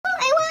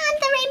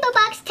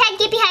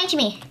flying to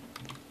me.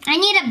 I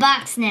need a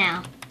box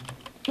now.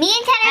 Me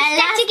and Ted are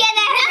stuck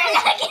together. No,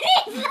 look at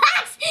this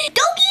box.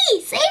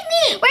 Doggy, save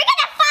me. We're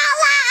gonna fall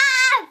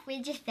off.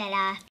 We just fell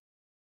off.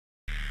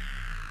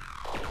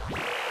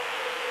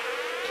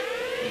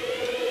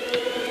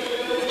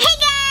 Hey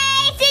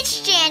guys,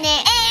 it's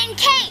Janet and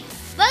Kate.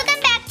 Welcome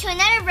back to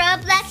another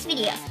Roblox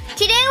video.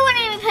 Today we're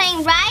gonna be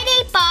playing Ride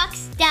a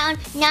Box down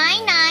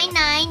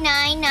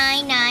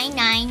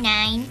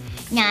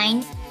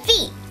 9,999,999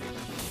 feet.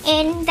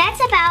 And that's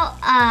about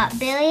a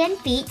billion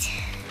feet.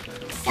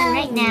 So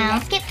right now,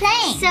 let's get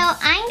playing. So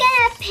I'm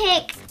gonna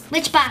pick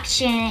Which box,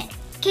 Janet?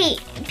 Kate,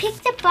 pick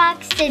the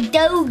box, the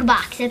dog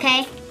box,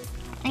 okay?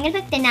 I'm gonna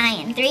pick the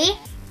 9. 3,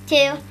 2,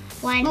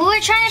 1. Well, we're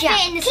trying to jump.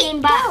 fit in the Kate,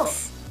 same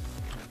box.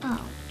 Go.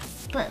 Oh,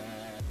 but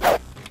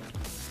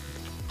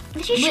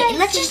let's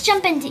Let's just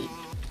jump into.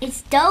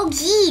 It's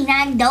doggy,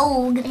 not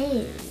dog.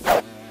 Ew.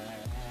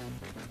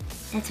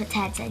 That's what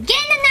Tad said. Get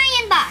in the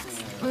 9 box.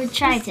 Or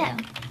try to.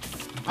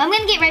 I'm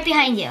gonna get right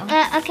behind you.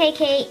 Okay,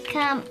 Kate,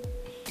 come.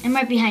 I'm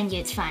right behind you.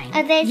 It's fine.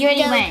 There's You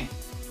already dog. went.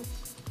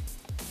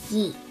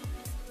 Yeet.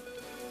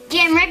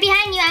 Yeah, I'm right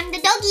behind you. I'm the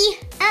doggy.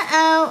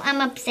 Uh-oh,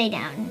 I'm upside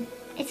down.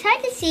 It's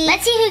hard to see.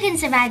 Let's see who can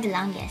survive the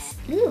longest.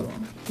 Ooh.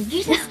 Did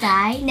you just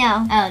die?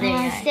 No. Oh, there you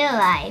I'm are. still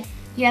alive.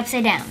 You're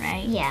upside down,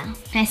 right? Yeah.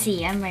 I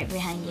see you. I'm right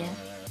behind you.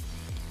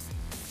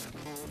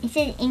 It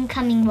says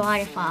incoming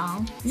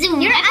waterfall.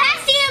 Zoom. You're I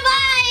passed you.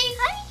 Bye.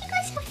 How did you go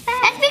so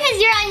fast? That's because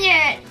you're on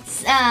your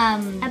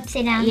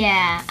Upside down?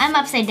 Yeah, I'm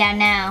upside down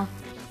now.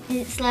 Is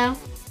it slow?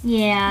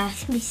 Yeah.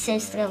 It's gonna be so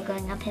slow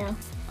going uphill.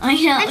 I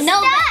know. I'm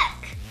no,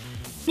 stuck!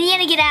 you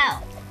gotta get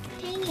out.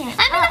 Dang it.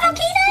 I'm in the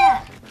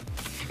volcano.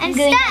 I'm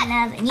going stuck.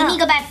 another- You need to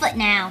go back foot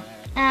now.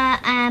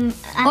 I'm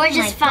Or on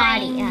just my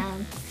body.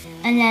 find-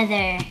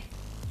 Another.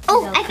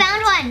 Oh, Go I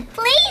found one.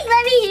 Please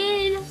let me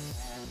in.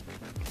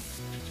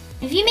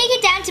 If you make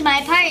it down to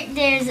my part,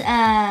 there's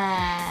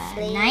a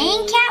Please.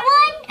 9 cat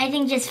one. I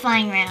think just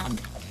flying around.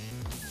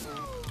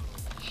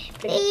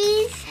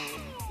 Please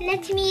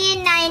let me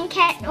in, 9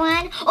 cat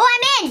one. Oh,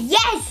 I'm in.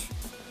 Yes.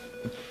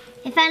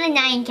 I found a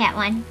 9 cat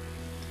one.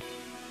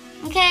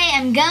 Okay,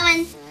 I'm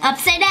going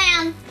upside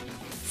down.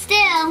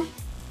 Still.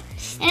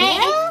 Still?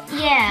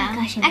 Yeah. Oh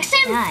my gosh, I Actually,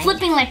 I'm died.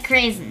 flipping like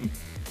crazy.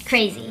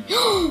 Crazy.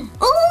 Ooh.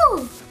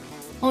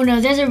 Oh no,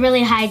 there's a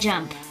really high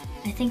jump.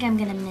 I think I'm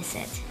gonna miss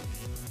it.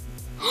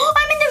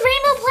 I'm in the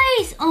rainbow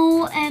place.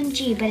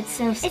 OMG, but it's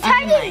so. It's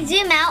hard to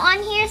zoom out on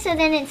here, so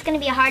then it's gonna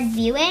be a hard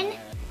viewing.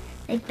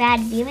 Like bad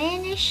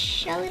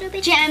viewing-ish a little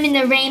bit. I'm in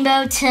the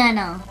rainbow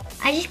tunnel.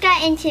 I just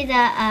got into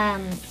the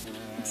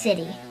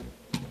city.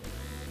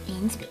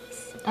 In space.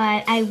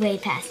 I way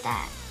past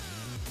that.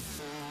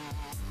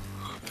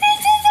 This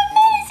is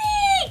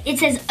amazing! It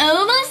says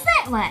almost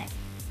there. What?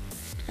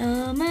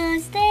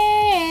 Almost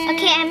there.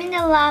 Okay, I'm in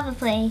the lava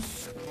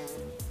place.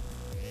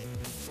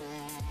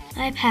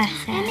 I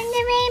passed I'm in that.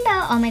 the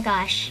rainbow. Oh my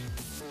gosh.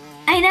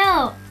 I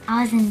know.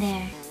 I was in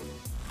there.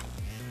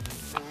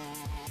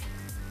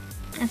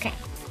 Okay.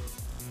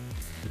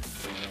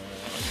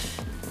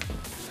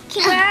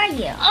 Okay, where are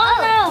you? Oh,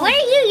 no. Where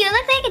are you? You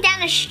look like down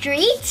the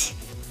street.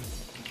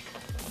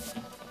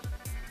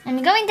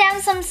 I'm going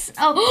down some.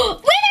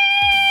 Winner!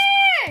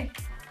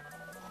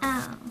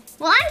 Oh.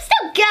 Well, I'm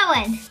still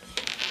going.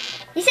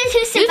 This is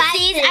who survived.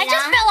 Oopsies, the I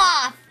just long- fell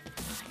off.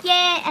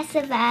 Yeah, I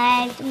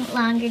survived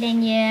longer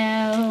than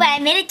you. But I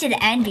made it to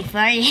the end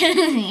before you.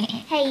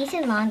 Hey, you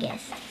said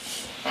longest.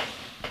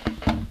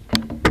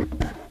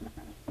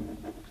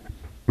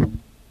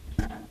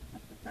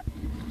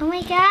 Oh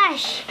my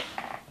gosh.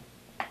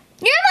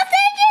 You're almost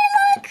there,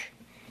 look.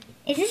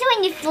 Is this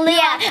when you flew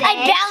Yeah, off the I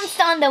edge?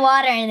 bounced on the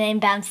water and then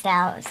bounced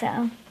out,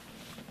 so.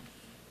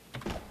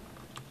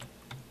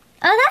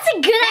 Oh, that's a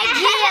good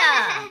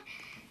idea.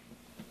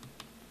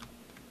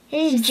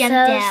 It just jumped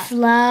so out.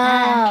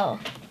 slow.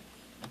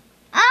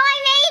 Oh, I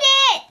made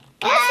it!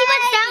 Let's see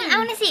what's down. Guys. I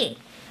want to see.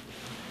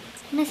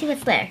 I want to see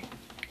what's there.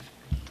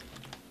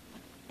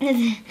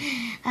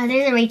 Oh,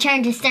 there's a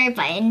return to start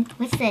button.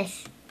 What's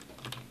this?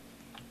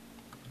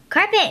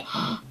 Carpet.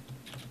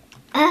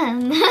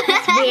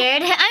 That's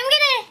Weird. I'm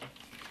gonna.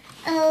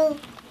 Oh,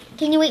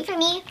 can you wait for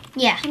me?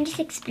 Yeah. I'm just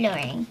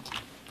exploring.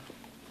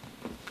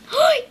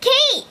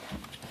 Kate!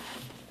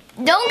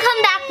 Don't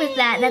come back with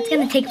that. That's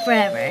gonna take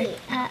forever.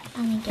 Oh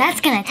my God. That's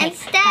gonna take I'm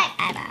stuck.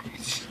 forever.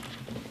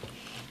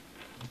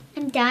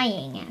 I'm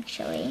dying,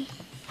 actually.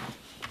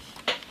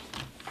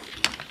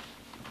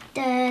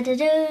 Da, da,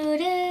 da,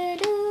 da,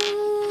 da.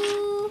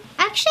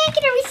 Actually, I'm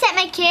gonna reset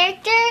my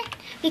character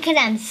because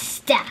I'm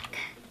stuck.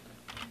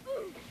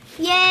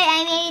 Yay,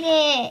 I made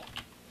it.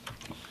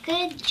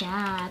 Good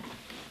job.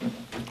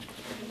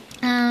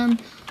 I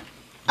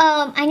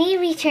need to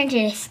return to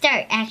the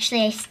start.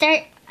 Actually,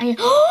 okay, look,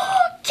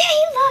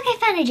 I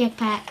found a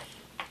jetpack.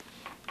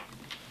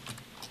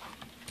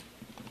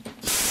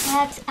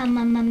 That's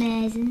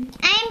amazing.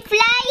 I'm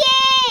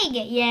flying!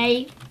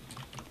 Yay.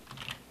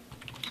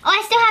 Oh,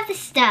 I still have the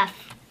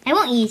stuff. I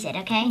won't use it,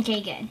 okay?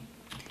 Okay, good.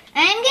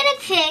 I'm gonna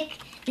pick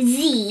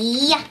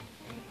Z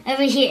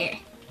over here.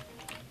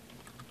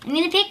 I'm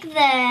gonna pick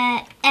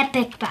the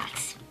epic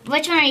box.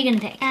 Which one are you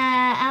gonna pick?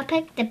 I'll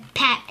pick the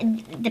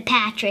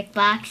Patrick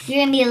box. You're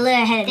gonna be a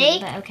little ahead of me,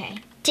 3, but okay.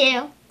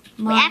 2.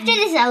 One. After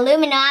this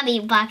Illuminati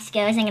box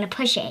goes, I'm gonna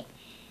push it.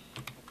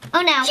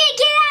 Oh no.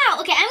 Get out!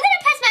 Okay, I'm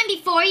gonna press mine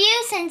before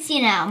you since,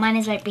 you know, mine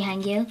is right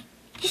behind you.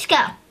 Just go.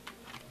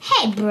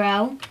 Hey,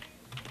 bro.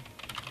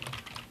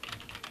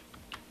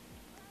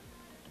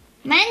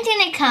 Mine's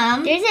gonna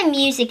come. There's a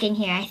music in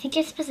here. I think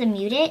you're supposed to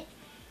mute it.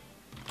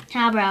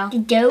 How, bro? The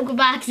dog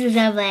box is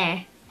over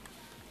there.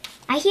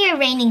 I hear a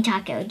raining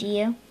taco. Do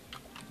you?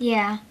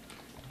 Yeah.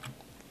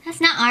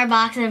 That's not our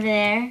box over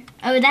there.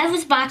 Oh,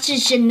 those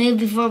boxes should move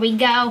before we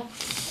go.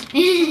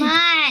 Come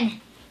on.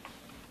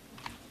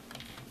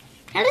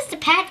 How does the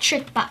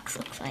Patrick box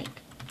look like?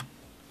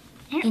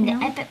 I don't In the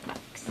know. epic box.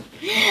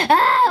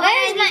 Oh,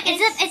 Where's my?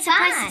 it's It's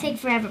supposed fun. to take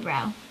forever,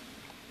 bro.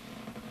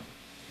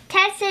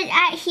 Ted said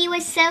he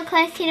was so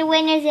close to the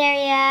winner's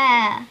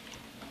area.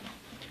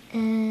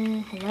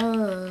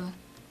 Hello.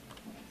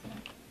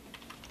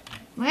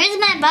 Where's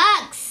my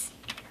box?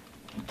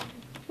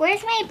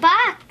 Where's my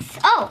box?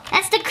 Oh,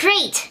 That's the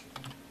crate.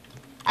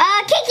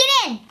 kick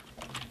it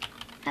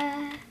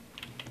in.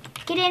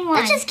 Get in one.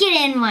 Let's just get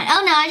in one.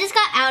 Oh no, I just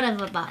got out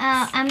of a box.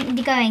 Oh, I'm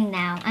going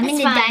now. I'm That's in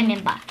the fine.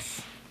 diamond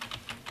box.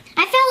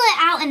 I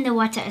fell out in the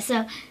water,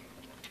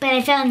 but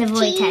I fell in the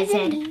void. I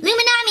said,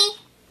 Luminami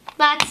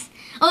box.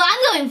 Oh,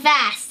 I'm going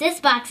fast. This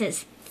box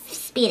is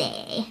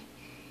speedy.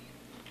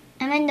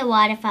 I'm in the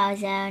waterfall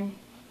zone.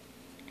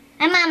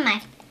 I'm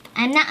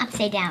not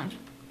upside down.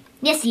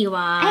 Yes, you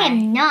are. I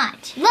am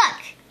not. Look,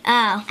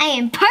 Oh. I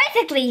am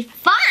perfectly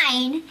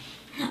fine.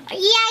 Yeah,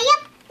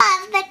 you're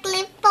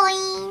perfectly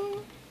fine.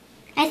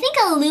 I think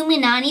a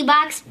Illuminati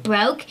box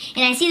broke,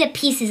 and I see the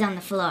pieces on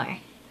the floor.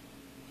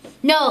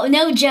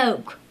 No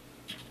joke.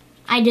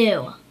 I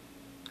do.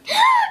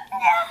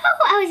 No,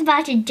 I was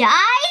about to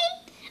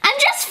die. I'm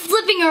just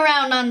flipping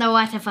around on the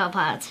waterfall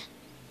pot.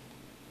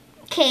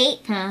 Kate,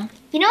 Huh?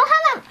 you know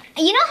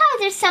how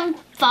there's some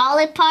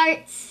fallen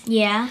parts?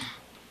 Yeah.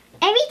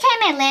 Every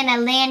time I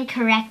land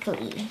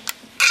correctly.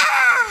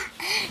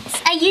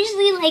 I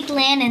usually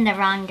land in the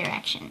wrong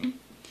direction.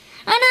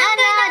 Oh no, Oh, I'm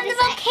no, going on the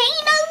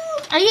volcano.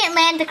 I didn't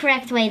land the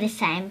correct way this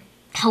time.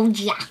 Told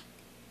ya.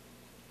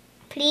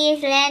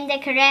 Please land the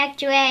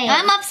correct way.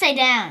 I'm upside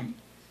down.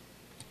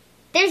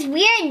 There's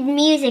weird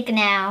music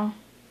now.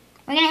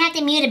 We're gonna have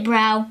to mute it,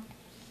 bro.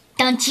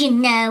 Don't you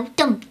know?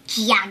 Don't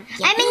ya? I'm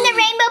in the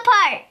rainbow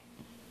part.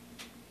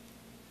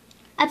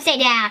 Upside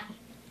down.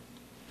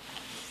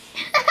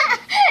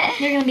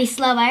 You're gonna be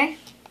slower.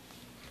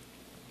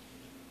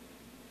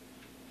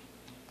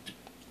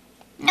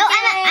 No,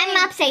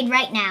 I'm upside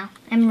right now.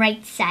 I'm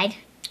right side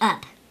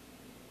up.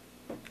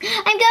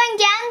 I'm going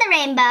down the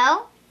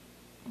rainbow.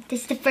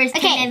 This is the first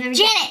time I've Okay, ever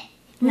Janet.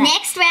 What?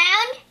 Next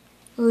round,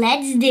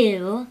 let's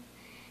do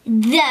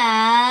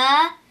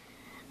the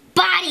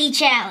body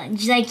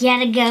challenge. Like you had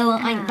to go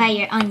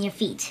on your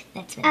feet.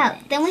 That's what. Oh,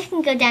 it is. then we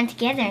can go down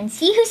together and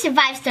see who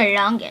survives the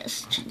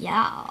longest.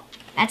 Yeah,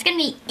 that's gonna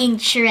be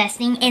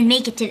interesting and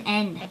make it to the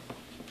end.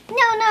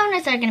 No,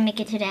 one's not gonna make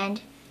it to the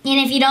end. And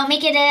if you don't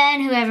make it to the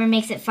end, whoever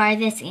makes it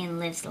farthest and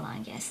lives the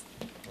longest.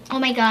 Oh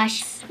my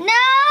gosh. No!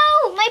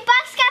 My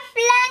box got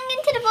flung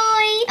into the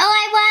void. Oh,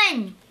 I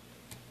won.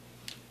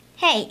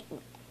 Hey,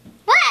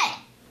 What?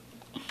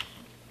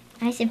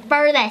 I said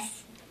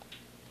furthest.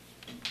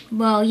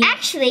 Well, you.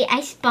 Actually,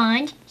 I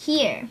spawned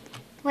here.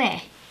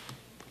 Where?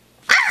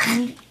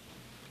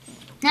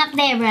 Not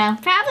there, bro.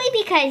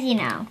 Probably because, you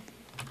know.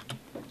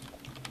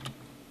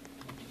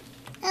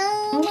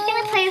 I'm just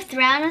gonna play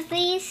around with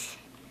these.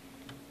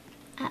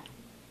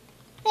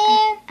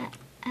 There.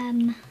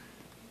 Um.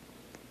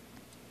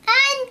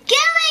 I'm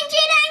going,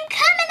 Jen. I'm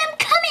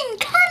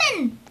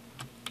coming.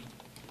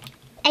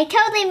 I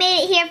totally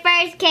made it here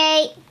first,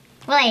 Kate.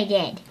 Well, I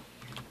did.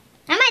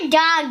 I'm a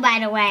dog, by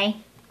the way.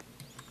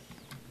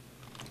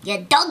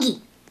 You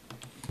doggy.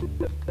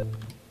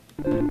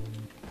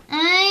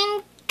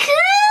 I'm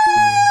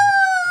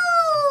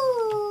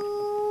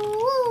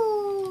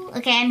cool.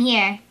 Okay, I'm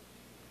here.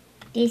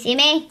 Do you see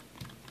me?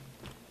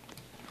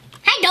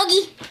 Hi,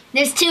 doggy.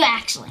 There's two,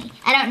 actually.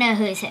 I don't know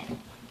who's who.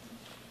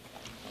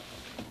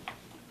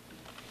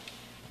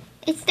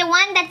 It's the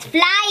one that's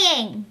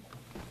flying.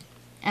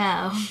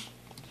 Oh.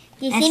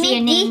 Do you I see see me?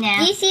 your name now.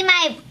 Do you see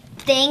my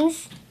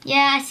things?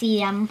 Yeah, I see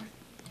them.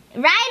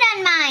 Right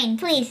on mine,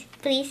 please.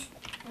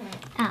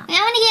 Oh.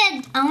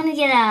 I want to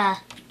get a.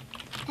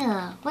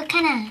 Oh, what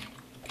kind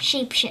of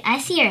shape should I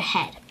see your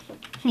head?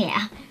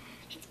 Yeah.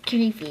 It's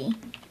creepy.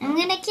 I'm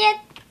gonna get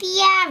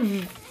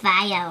the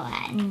fire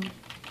one.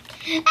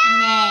 Nay.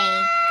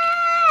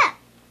 Ah!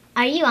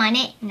 Are you on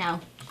it? No.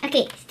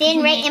 Okay,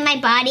 stand right in my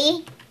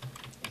body.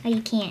 Oh,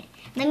 you can't.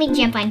 Let me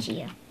jump onto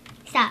you.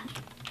 Stop.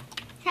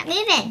 Stop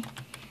moving.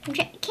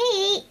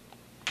 Kate,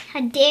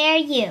 how dare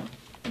you?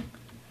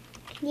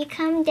 Can you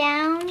come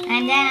down here?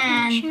 I'm down.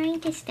 I'm trying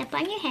to step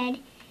on your head.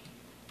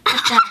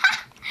 What the?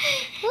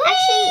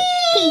 Actually,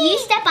 okay, you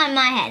step on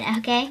my head,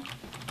 okay?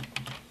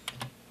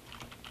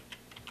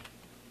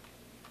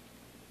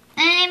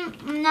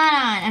 I'm not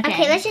on. Okay.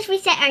 Okay, let's just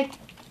reset our...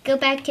 Go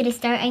back to the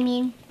start, I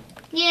mean.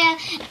 Yeah,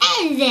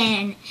 and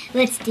then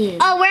let's do...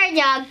 Oh, we're a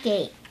dog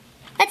gate.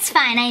 That's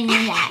fine, I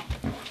knew that.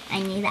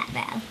 I knew that,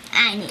 Val.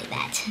 I knew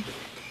that.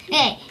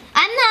 Okay,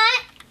 I'm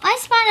not. Why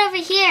spawn over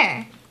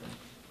here?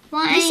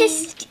 Why? This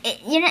is...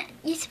 You're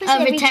supposed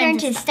to return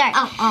to the start.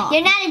 Oh.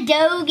 You're not a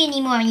dog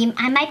anymore.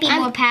 I might be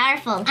more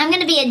powerful. I'm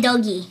gonna be a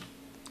doggy.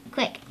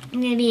 Quick.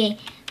 I'm gonna be...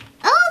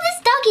 Oh, this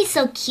doggy's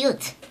so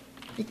cute.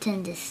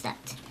 Return to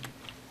start.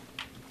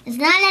 It's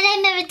not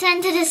letting me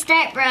return to the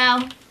start,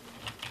 bro.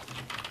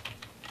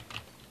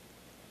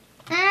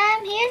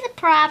 Here's a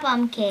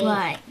problem, Kate.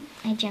 What?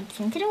 I jumped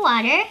into the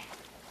water.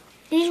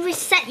 You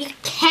reset your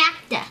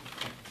character.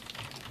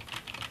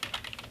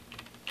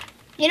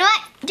 You know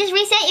what? Just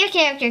reset your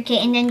character,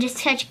 Kate, and then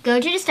just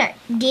go to the start.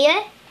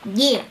 Dear?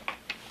 Yeah.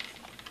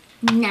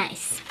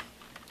 Nice.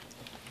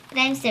 But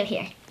I'm still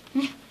here.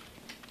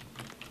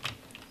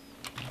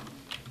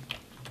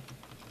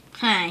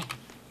 Hi.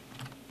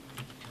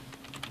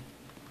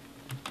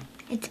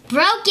 It's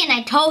broken,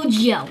 I told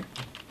you.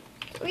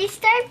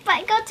 Restart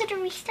button. Go to the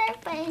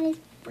restart button. It's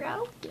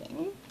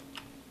broken.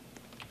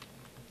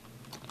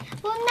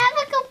 We'll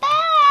never go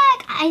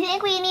back. I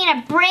think we need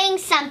to bring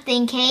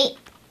something, Kate.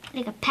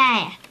 Like a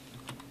path.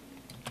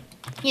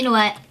 You know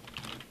what?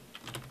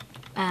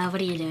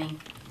 What are you doing?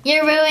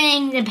 You're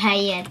ruining the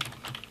pad.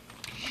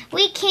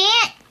 We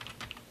can't.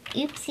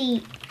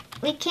 Oopsie.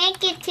 We can't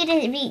get to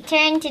the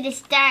return to the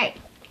start.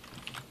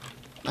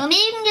 Well,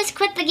 maybe you can just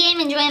quit the game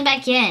and join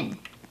back in.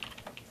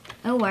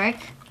 It'll work.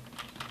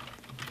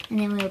 And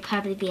then we'll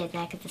probably be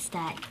back at the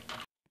start.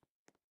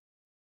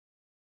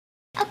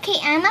 Okay,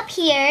 I'm up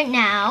here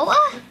now.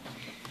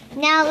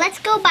 Now let's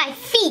go by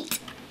feet.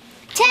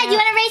 Ted, you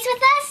want to race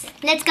with us?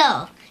 Let's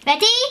go.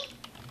 Ready?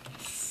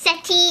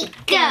 Setty,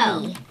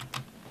 Go.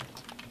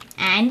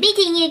 I'm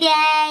beating you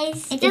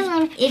guys. It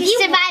doesn't. If Who you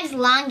survives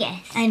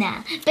longest? I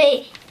know,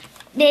 but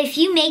if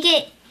you make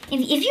it,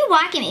 if you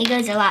walk it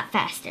goes a lot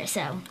faster.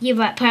 So you'd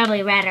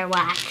probably rather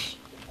walk.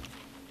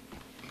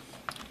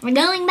 We're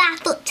going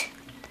barefoot.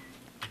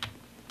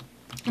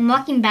 I'm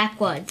walking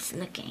backwards,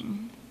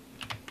 looking.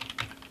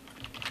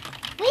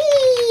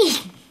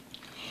 Whee!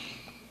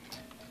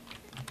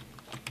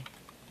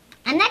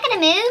 I'm not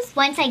gonna move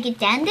once I get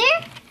down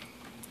there.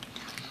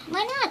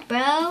 Why not,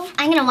 bro?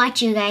 I'm gonna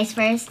watch you guys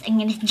first. I'm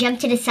gonna jump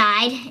to the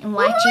side and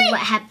watch you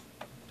what happens.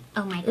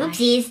 Oh my gosh.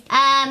 Oopsies.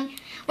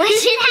 What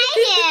should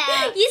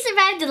I do? You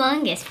survived the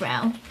longest,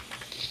 bro.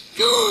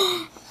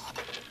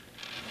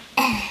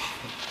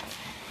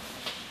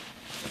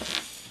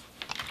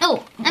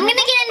 Oh, I'm gonna get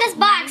in this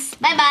box.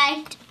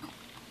 Bye-bye.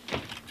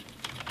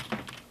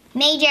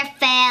 Major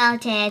fail,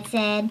 Ted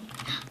said.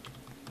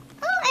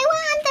 Oh, I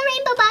want the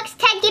rainbow box.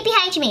 Ted, get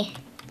behind me.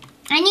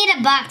 I need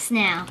a box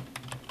now.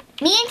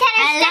 Me and Ted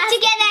are stuck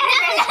together. No,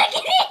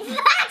 give me a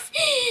box.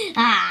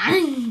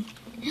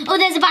 Oh,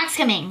 there's a box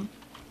coming.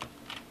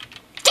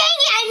 Dang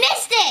it, I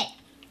missed it.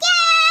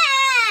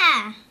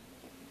 Yeah!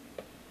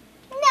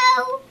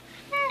 No.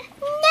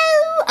 No.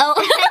 Oh.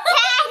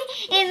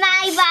 Ted and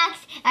my box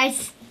are...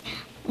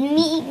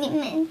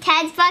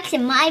 Ted's box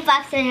and my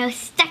box are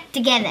stuck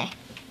together.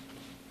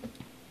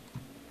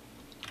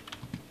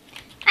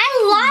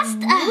 I lost.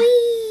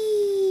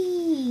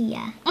 Whee!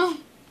 Oh.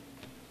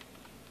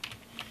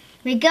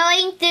 We're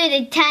going through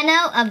the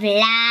tunnel of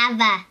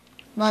lava.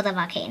 Well, the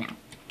volcano.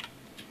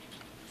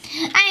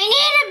 I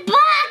need a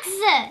box.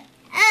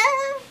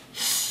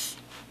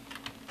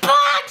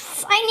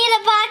 Box! I need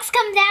a box.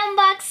 Come down,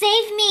 box.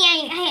 Save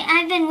me.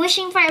 I've been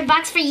wishing for a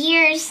box for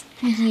years.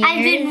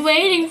 I've been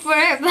waiting for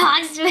a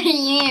box for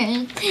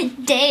years.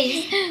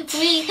 Days.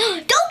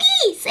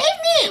 Doggy, save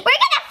me. We're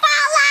gonna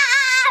fall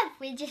off!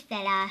 We just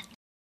fell off.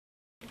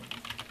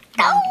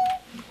 Go.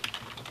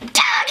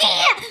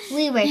 Doggy!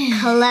 We were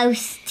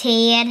close,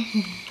 Ted.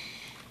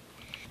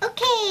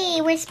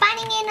 Okay, we're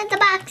spawning in with the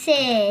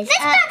boxes. This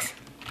box.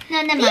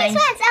 No, never These mind.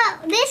 ones. Oh,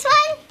 this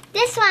one?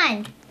 This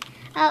one.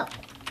 Oh,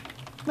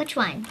 which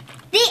one?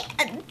 This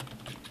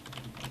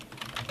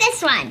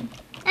one.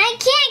 I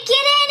can't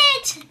get in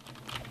it.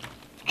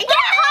 I'm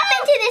gonna hop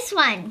into this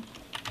one.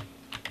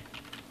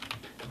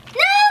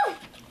 No.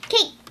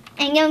 Okay,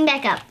 I'm going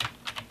back up.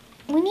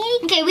 We need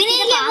to get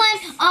one.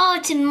 Oh,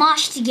 to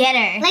mosh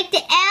together. Like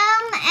the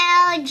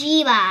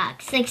MLG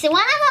box. Like, so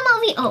one of them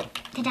over here. Oh,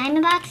 the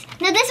diamond box?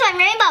 No, this one,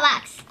 rainbow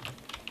box.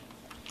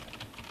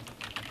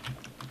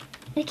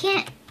 We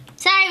can't.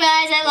 Sorry,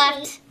 guys, I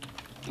left.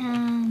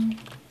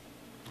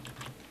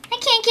 I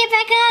can't get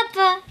back up.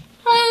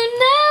 Oh,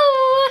 no.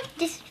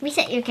 Just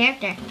reset your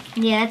character.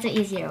 Yeah, that's an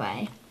easier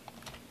way.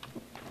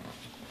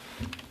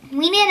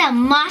 We need a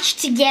mosh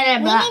together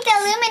box. We need the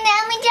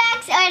Illuminati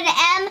box or the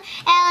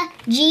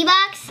MLG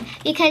box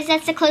because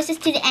that's the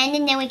closest to the end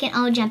and then we can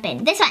all jump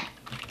in. This one.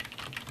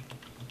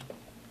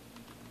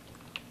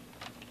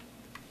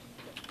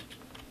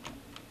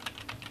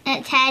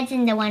 Ted's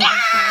in the one.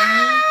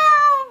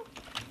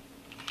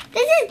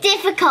 This is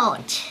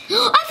difficult. I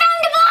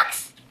found a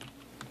box.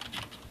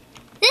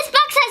 This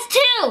box has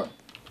two.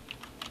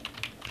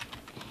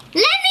 Let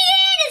me in.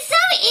 It's so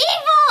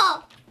evil.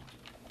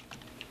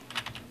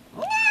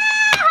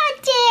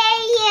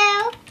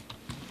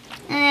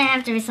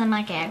 have to reset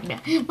my character.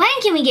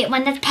 When can we get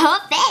one that's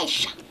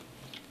perfect?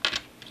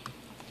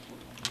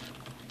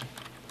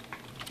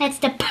 That's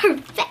the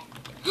perfect.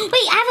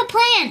 Wait, I have a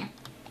plan.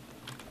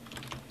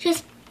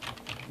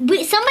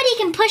 Somebody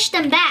can push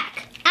them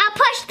back. I'll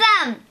push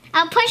them.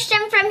 I'll push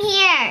them from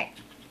here.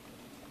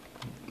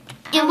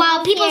 And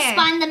while people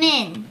spawn them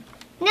in.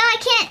 No, I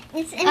can't.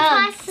 It's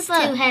impossible.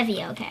 It's too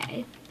heavy,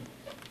 okay.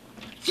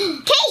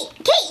 Kate,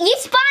 you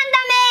spawned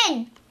them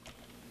in.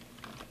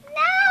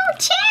 No,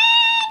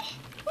 Chad.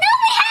 No,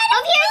 we had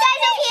Over here,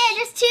 guys, over here.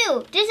 There's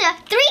two. There's a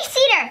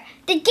 3-seater.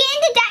 The get in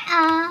the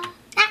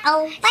Uh-oh.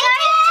 Bye,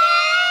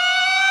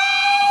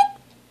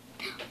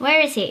 Ted.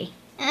 Where is he?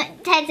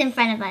 Ted's in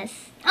front of us.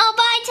 Oh,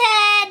 bye,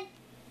 Ted.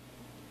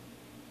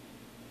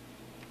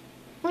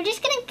 We're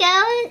just gonna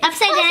go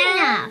Upside close down.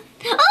 enough.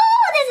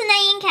 Oh, there's a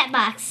Nyan cat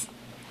box.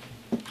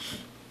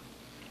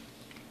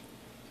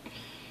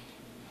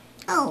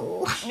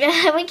 Oh.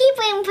 We keep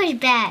being pushed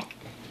back.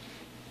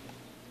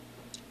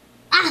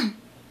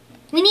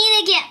 We need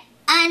to get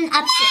an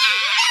upside.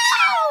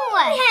 No!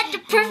 We had the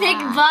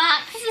perfect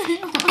box.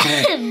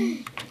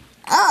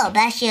 Oh,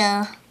 bless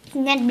you.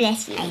 God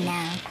bless you. I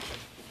know.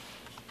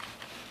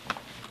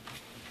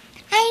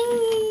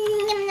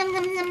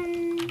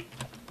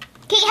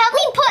 Okay, help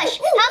me push.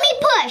 Help me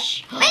push.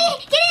 Wait,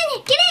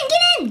 get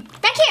in.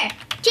 Back here.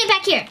 Jay,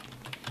 back here.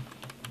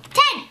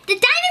 Ted, the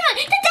diamond one.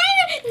 The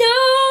diamond. No.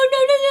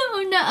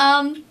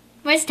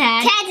 Where's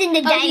Ted? Ted's in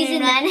the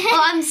diamond one.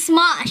 Oh, I'm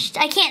smoshed.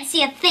 I can't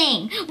see a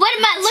thing. What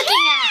am I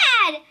looking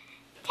at?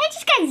 Ted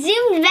just got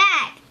zoomed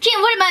back. Jay,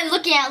 what am I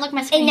looking at? Look at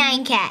my A screen.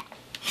 9 cat.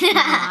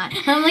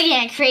 I'm looking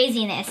at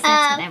craziness.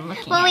 That's what I'm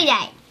looking well, at. we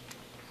died.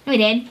 We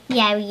did?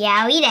 Yeah,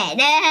 we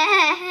did.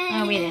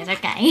 Oh, we did.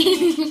 Okay.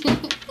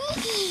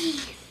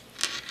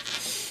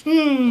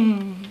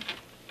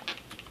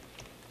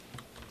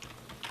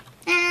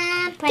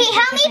 Okay,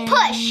 help me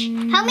push.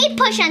 Help me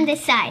push on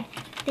this side.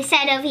 This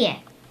side over here.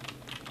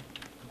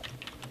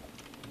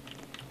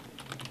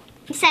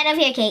 This side over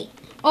here, Kate.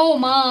 Oh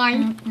my.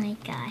 Oh my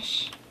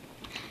gosh.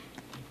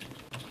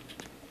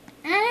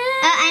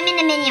 I'm in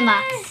the minion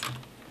box.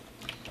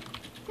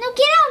 No,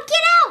 get out.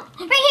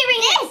 Right here.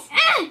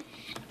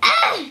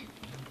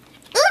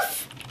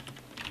 Oof.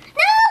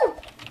 No.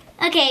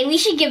 Okay, we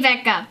should get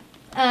back up.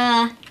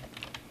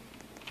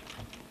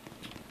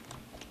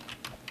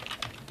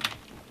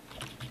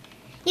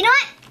 You know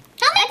what?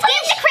 Let's get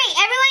in the crate.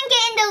 Everyone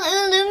get in the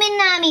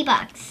Illuminati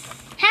box.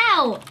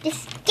 How?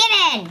 Just get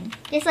in.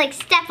 Just like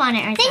step on it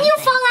or something. Then you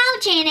fall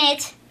out,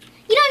 Janet.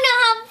 You don't know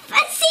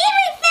how. See,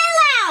 we fell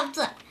out.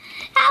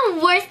 How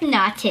worth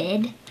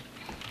knotted.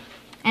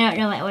 I don't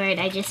know what word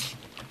I just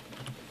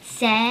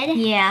said.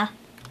 Yeah.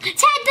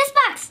 Ted, this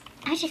box.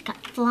 I just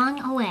got flung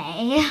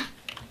away.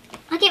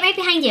 I'll get right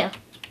behind you.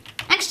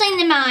 Actually,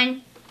 never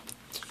mind.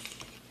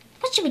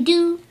 What should we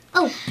do?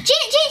 Oh,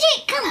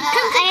 Janet, come.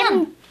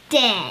 I'm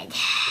dead.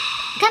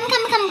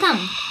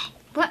 Come.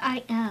 Where are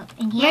you? Oh,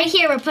 in here? Right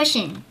here, we're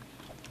pushing.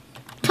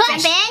 Push.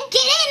 Jump in?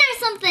 Get in or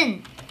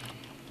something.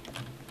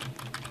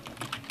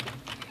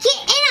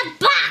 Get in a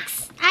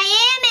box. I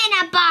am in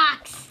a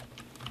box.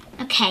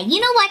 Okay, you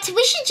know what?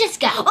 We should just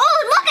go.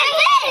 Oh, look at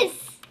this.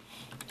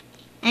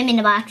 I'm in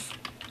the box.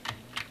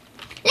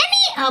 Let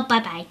me. Oh,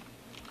 bye.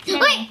 Wait, I'm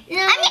just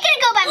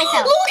gonna go by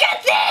myself. Look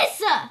at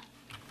this.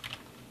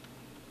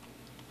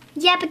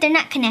 Yeah, but they're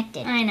not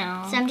connected. I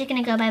know. So I'm just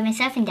gonna go by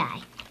myself and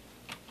die.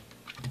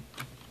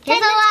 There's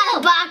Ted, a lot let's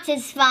of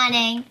boxes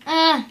spawning.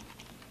 Oh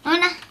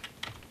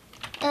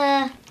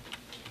no.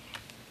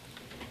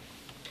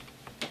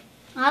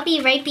 I'll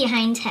be right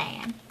behind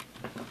Ted.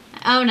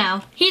 Oh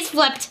no, he's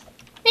flipped.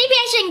 Maybe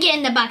I shouldn't get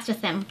in the box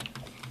with him.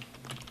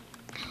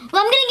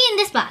 Well, I'm gonna get in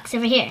this box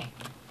over here.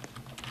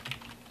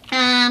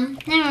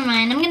 Never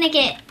mind. I'm gonna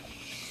get.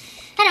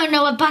 I don't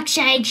know what box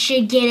I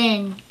should get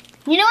in.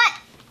 You know what?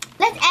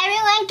 Let's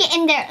everyone get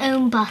in their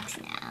own box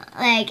now.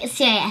 Like,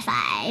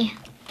 seriously.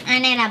 I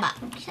need a box.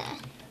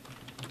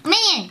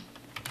 Minion!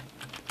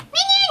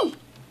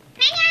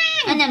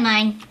 Oh, never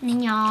mind.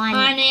 Minion.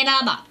 I need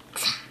a box.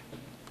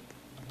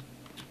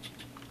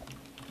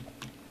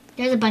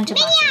 There's a bunch of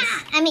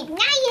boxes. I mean,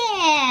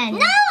 lion.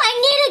 No, I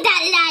needed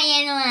that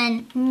lion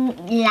one.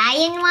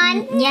 Lion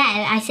one?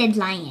 Yeah, I said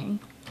lion.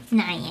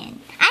 Lion.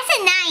 I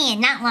said lion,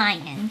 not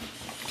lion.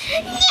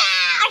 Yeah,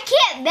 I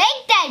can't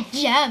make that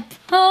jump.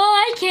 Oh,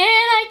 I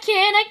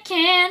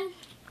can.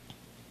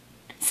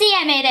 See,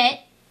 I made it.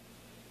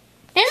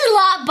 There's a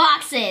lot of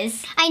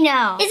boxes. I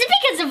know. Is it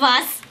because of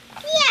us?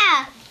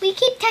 Yeah, we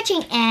keep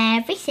touching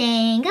every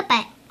single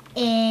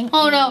button.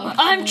 Oh no,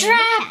 I'm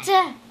trapped.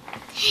 Ted!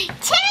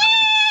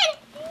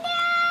 No!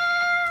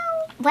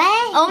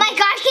 What? Oh my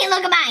gosh, Kate,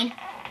 look at mine.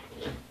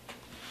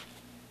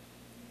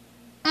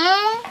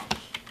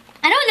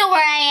 I don't know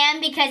where I am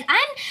because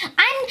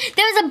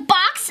there's a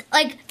box,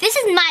 like, this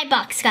is my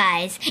box,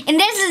 guys. And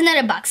this is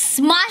another box,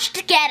 smoshed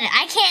together.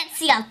 I can't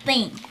see a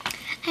thing.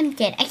 I'm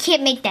dead. I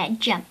can't make that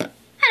jump.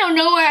 I don't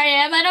know where I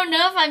am. I don't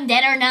know if I'm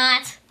dead or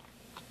not.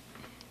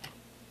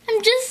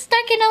 I'm just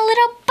stuck in a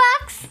little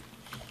box.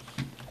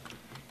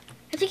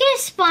 We're gonna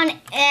spawn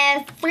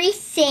every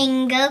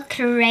single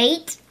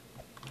crate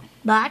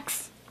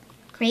box,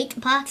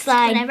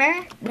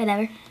 whatever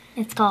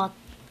it's called.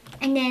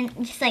 And then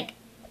just like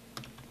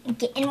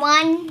get in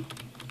one.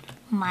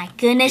 My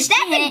goodness,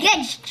 That's a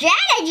good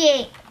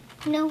strategy.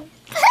 No.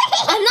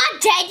 I'm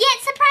not dead yet,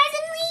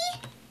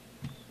 surprisingly.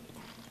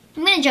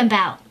 I'm gonna jump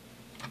out.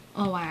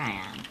 Oh, where I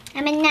am.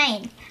 I'm at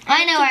 9.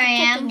 I know where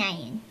I am.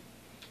 9.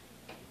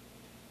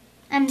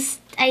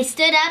 I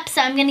stood up,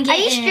 so I'm gonna get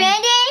Are you in.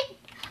 stranded?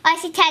 Oh, I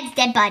see Tad's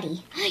dead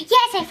body.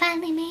 Yes, I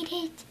finally made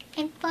it.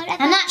 And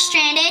I'm not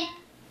stranded.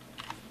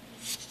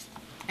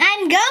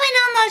 I'm going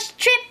on this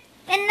trip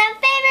in the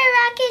favorite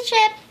rocket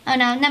ship. Oh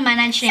no, never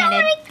mind, I'm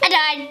stranded. Sorry, I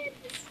died.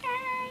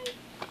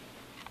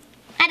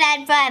 I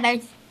died forever.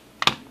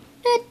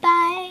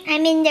 Goodbye.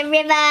 I'm in the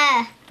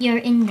river. You're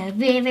in the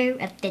river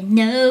of the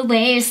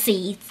nowhere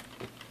seas.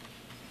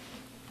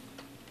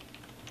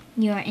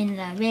 You're in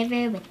the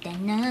river with the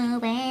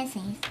nowhere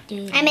seas.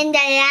 I'm in the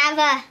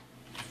lava.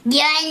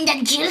 You're in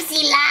the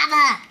juicy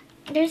lava.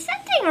 There's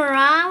something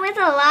wrong with a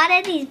lot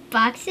of these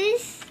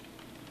boxes.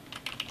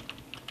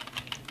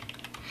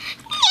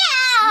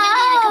 I'm gonna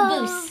need a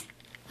caboose.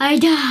 I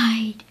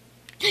died.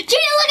 Gina,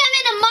 look, I'm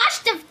in a mosh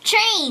of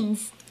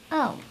trains.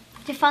 Oh,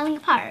 they're falling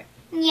apart.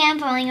 Yeah, I'm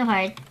falling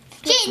apart.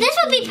 Gee, this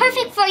would be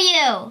perfect for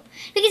you.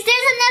 Because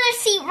there's another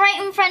seat right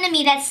in front of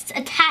me that's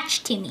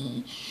attached to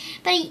me.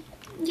 But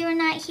you're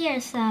not here,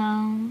 so...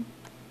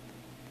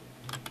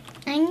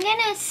 I'm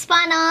gonna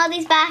spawn all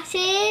these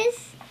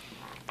boxes.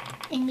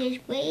 And just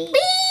wait.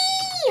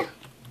 Whee!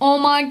 Oh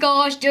my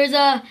gosh, there's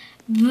a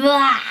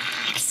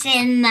box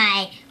in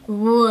my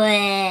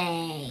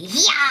way.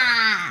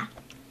 Yeah!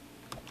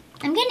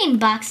 I'm getting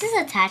boxes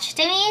attached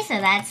to me,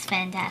 so that's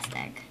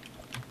fantastic.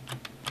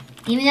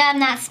 Even though I'm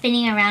not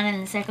spinning around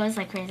in circles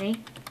like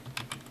crazy.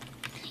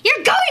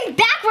 You're going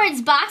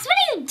backwards, box! What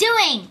are you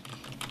doing?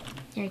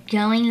 You're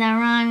going the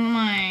wrong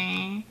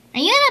way. Are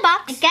you in a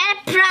box? I got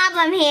a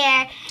problem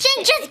here.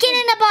 Just get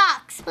in a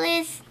box,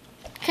 please.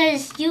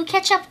 Because you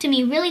catch up to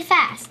me really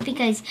fast.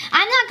 Because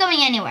I'm not going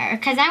anywhere.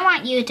 Because I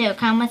want you to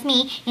come with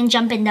me and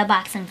jump in the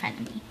box in front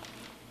of me.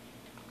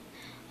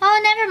 Oh,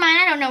 never mind.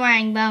 I don't know where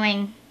I'm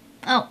going.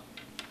 Oh.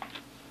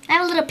 I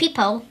have a little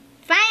peephole.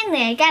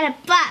 Finally, I got a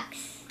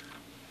box.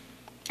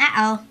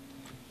 Uh-oh.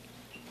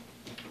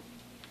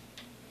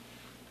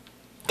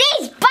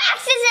 These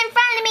boxes in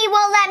front of me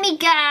won't let me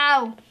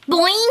go.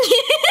 Boing.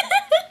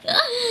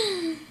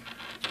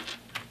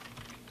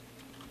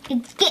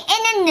 It's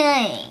getting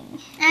annoying.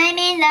 I'm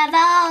in the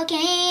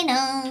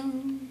volcano.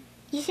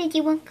 You said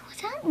you won't go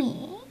without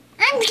me.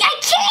 I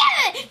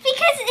can't!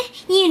 Because,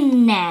 you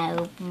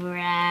know,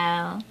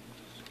 bro.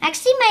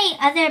 Actually, my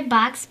other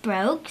box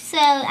broke, so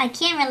I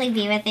can't really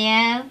be with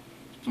you.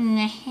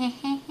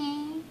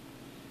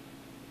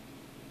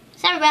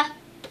 Sorry, bruh.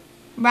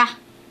 Bruh.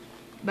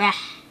 Bruh.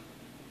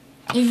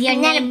 Is your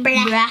I'm not a name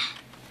bruh.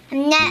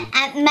 I'm not.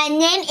 My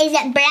name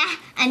isn't bruh.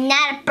 I'm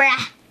not a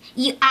bruh.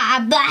 You are a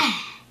bruh.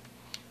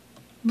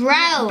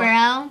 Bro.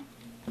 Bro.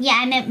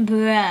 Yeah, I meant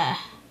bruh.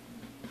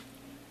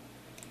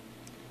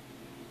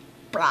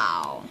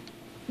 Bro.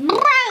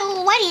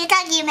 Bro, what are you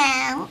talking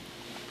about?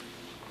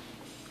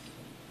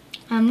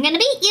 I'm gonna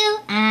beat you.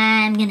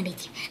 I'm gonna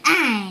beat you.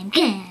 I'm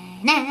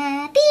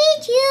gonna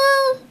beat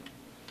you.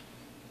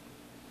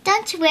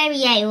 Don't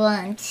worry, I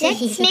won't.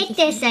 Let's make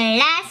this our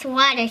last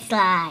water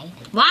slide.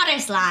 Water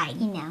slide.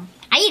 You know.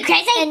 Are you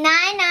crazy? The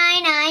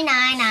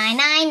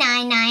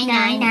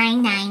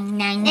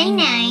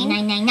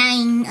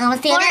 999999999999999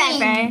 Almost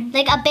forever,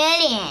 like a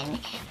billion.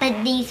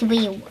 But these will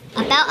be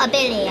about a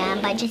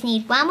billion, but just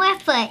need one more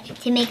foot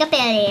to make a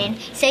billion.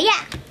 So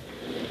yeah.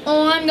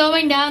 Oh, I'm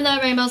going down the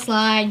rainbow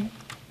slide.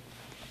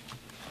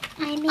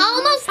 I'm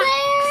Almost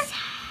there.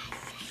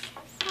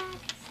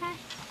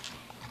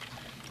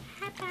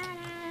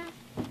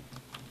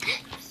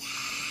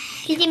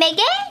 Did you make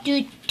it?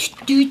 Whee!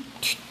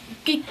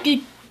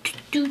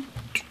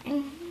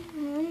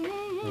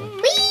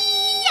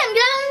 I'm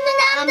down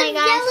Oh my the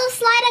gosh. yellow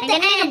slide at I'm the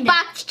gonna make end. a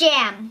box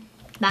jam.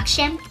 Box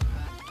jam?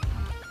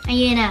 Are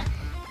you in a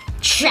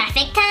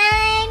traffic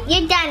time?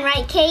 You're done,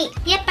 right, Kate?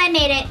 Yep, I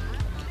made it.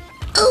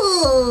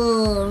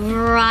 Ooh,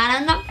 right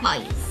on the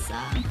face.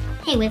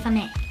 Hey, wait for a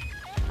minute.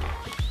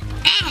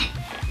 Ah.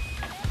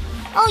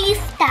 Oh, you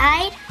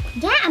died?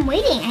 Yeah, I'm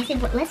waiting. I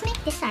said, well, let's make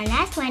this our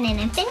last one,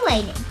 and I've been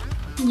waiting.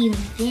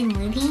 You've been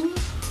waiting?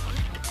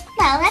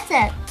 Well, that's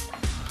a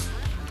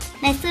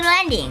nice little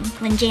ending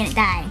when Janet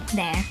died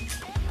there.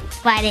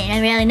 Well, I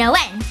didn't really know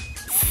when. So,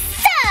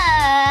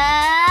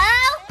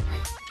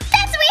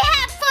 that's what we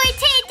have for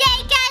today,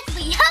 guys.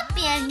 We hope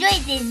you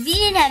enjoyed this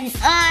video and have an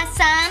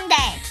awesome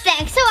day.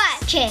 Thanks for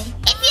watching.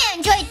 If you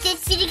enjoyed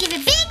this video, give it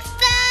a big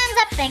thumbs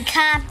up and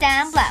comment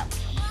down below.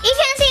 If you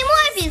want to see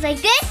more videos like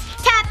this,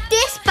 tap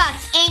this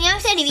box. And you want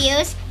to see the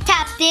videos,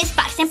 tap this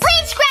box. And please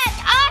subscribe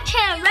to our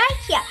channel right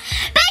here.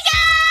 Bye,